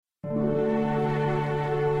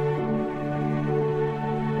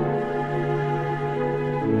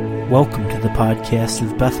Welcome to the podcast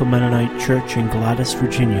of Bethel Mennonite Church in Gladys,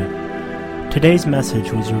 Virginia. Today's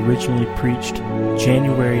message was originally preached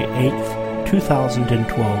January 8th,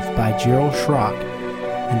 2012 by Gerald Schrock,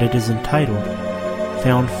 and it is entitled,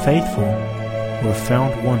 Found Faithful or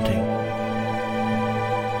Found Wanting.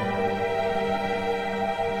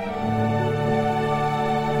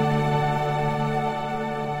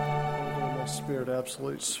 My spirit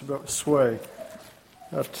absolute sway.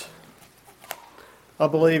 That I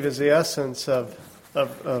believe is the essence of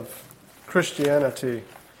Christianity.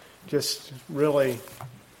 Just really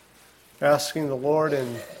asking the Lord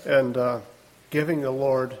and giving the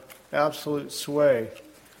Lord absolute sway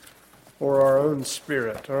or our own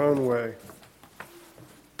spirit, our own way.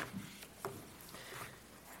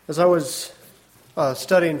 As I was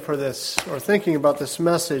studying for this or thinking about this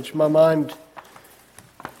message, my mind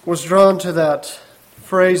was drawn to that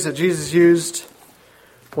phrase that Jesus used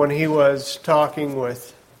when he was talking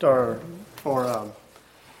with or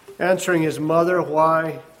answering his mother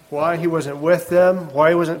why he wasn't with them, why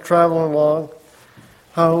he wasn't traveling along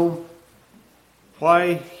home,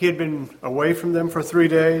 why he had been away from them for 3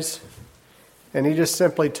 days. And he just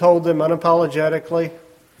simply told them unapologetically,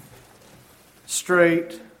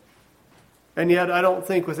 straight, and yet I don't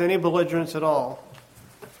think with any belligerence at all.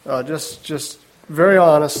 Just very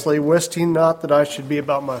honestly, wist he not that I should be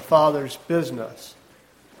about my Father's business?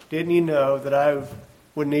 Didn't he know that I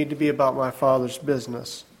would need to be about my Father's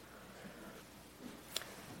business?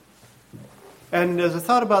 And as I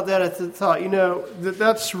thought about that, I thought,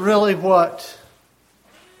 that's really what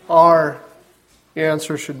our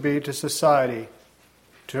answer should be to society,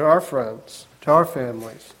 to our friends, to our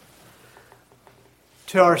families,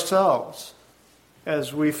 to ourselves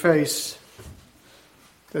as we face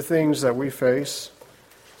the things that we face.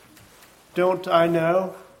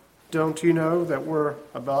 Don't you know that we're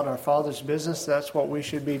about our Father's business? That's what we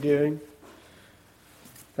should be doing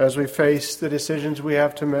as we face the decisions we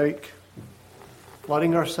have to make.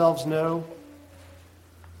 Letting ourselves know,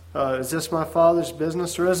 is this my Father's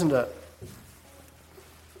business or isn't it?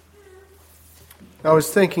 I was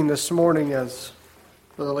thinking this morning as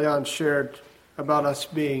Brother Leon shared about us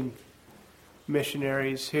being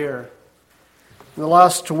missionaries here. In the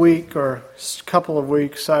last week or couple of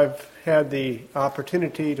weeks, I've had the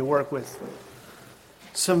opportunity to work with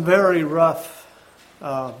some very rough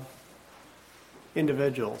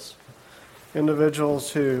individuals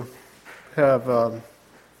who have,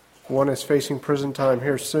 one is facing prison time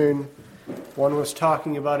here soon. One was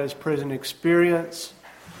talking about his prison experience,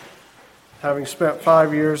 having spent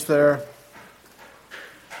 5 years there.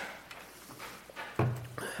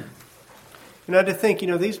 And I had to think,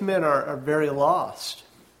 these men are very lost,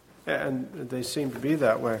 and they seem to be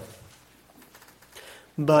that way.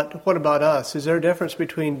 But what about us? Is there a difference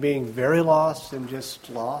between being very lost and just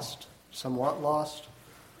lost, somewhat lost?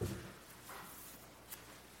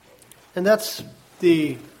 And that's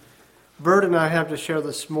the burden I have to share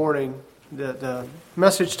this morning. The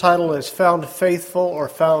message title is Found Faithful or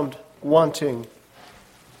Found Wanting.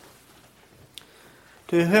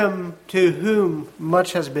 To whom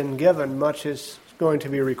much has been given, much is going to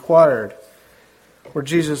be required, were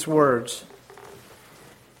Jesus' words.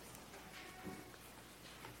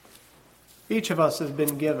 Each of us has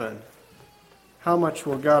been given. How much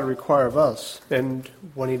will God require of us? And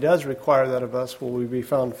when He does require that of us, will we be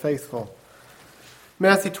found faithful?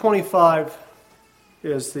 Matthew 25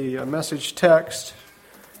 is the message text.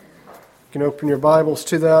 You can open your Bibles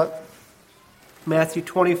to that. Matthew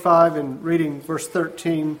 25 and reading verse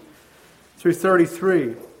 13 through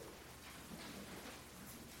 33.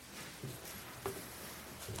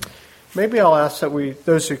 Maybe I'll ask that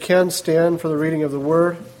those who can, stand for the reading of the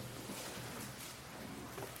Word.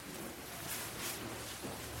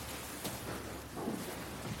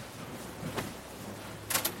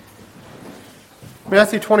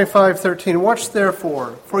 Matthew 25:13. Watch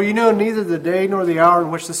therefore, for you know neither the day nor the hour in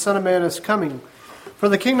which the Son of Man is coming. For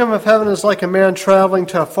the kingdom of heaven is like a man traveling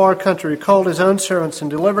to a far country, who called his own servants and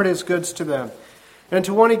delivered his goods to them. And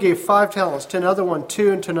to one he gave 5 talents, to another one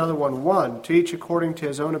 2, and to another one 1, to each according to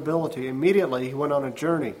his own ability. Immediately he went on a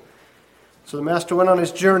journey. So the master went on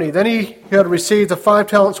his journey. Then he who had received the 5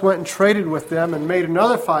 talents went and traded with them and made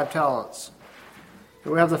another 5 talents.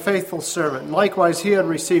 And we have the faithful servant. And likewise he who had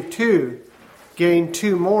received 2 gained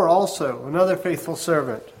 2 more also, another faithful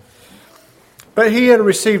servant. But he who had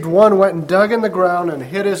received 1 went and dug in the ground and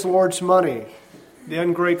hid his Lord's money. The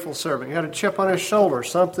ungrateful servant. He had a chip on his shoulder.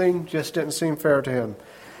 Something just didn't seem fair to him.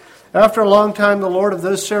 After a long time, the Lord of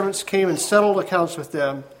those servants came and settled accounts with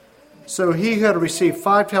them. So he who had received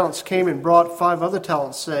 5 talents came and brought 5 other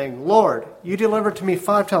talents, saying, Lord, you delivered to me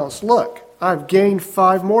 5 talents. Look, I've gained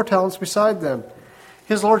 5 more talents beside them.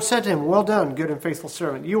 His Lord said to him, well done, good and faithful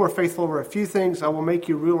servant. You are faithful over a few things. I will make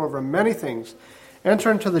you ruler over many things.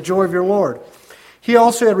 Enter into the joy of your Lord. He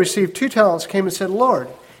also had received 2 talents, came and said, Lord,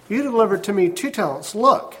 you delivered to me 2 talents.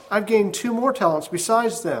 Look, I've gained 2 more talents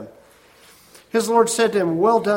besides them. His Lord said to him, well done.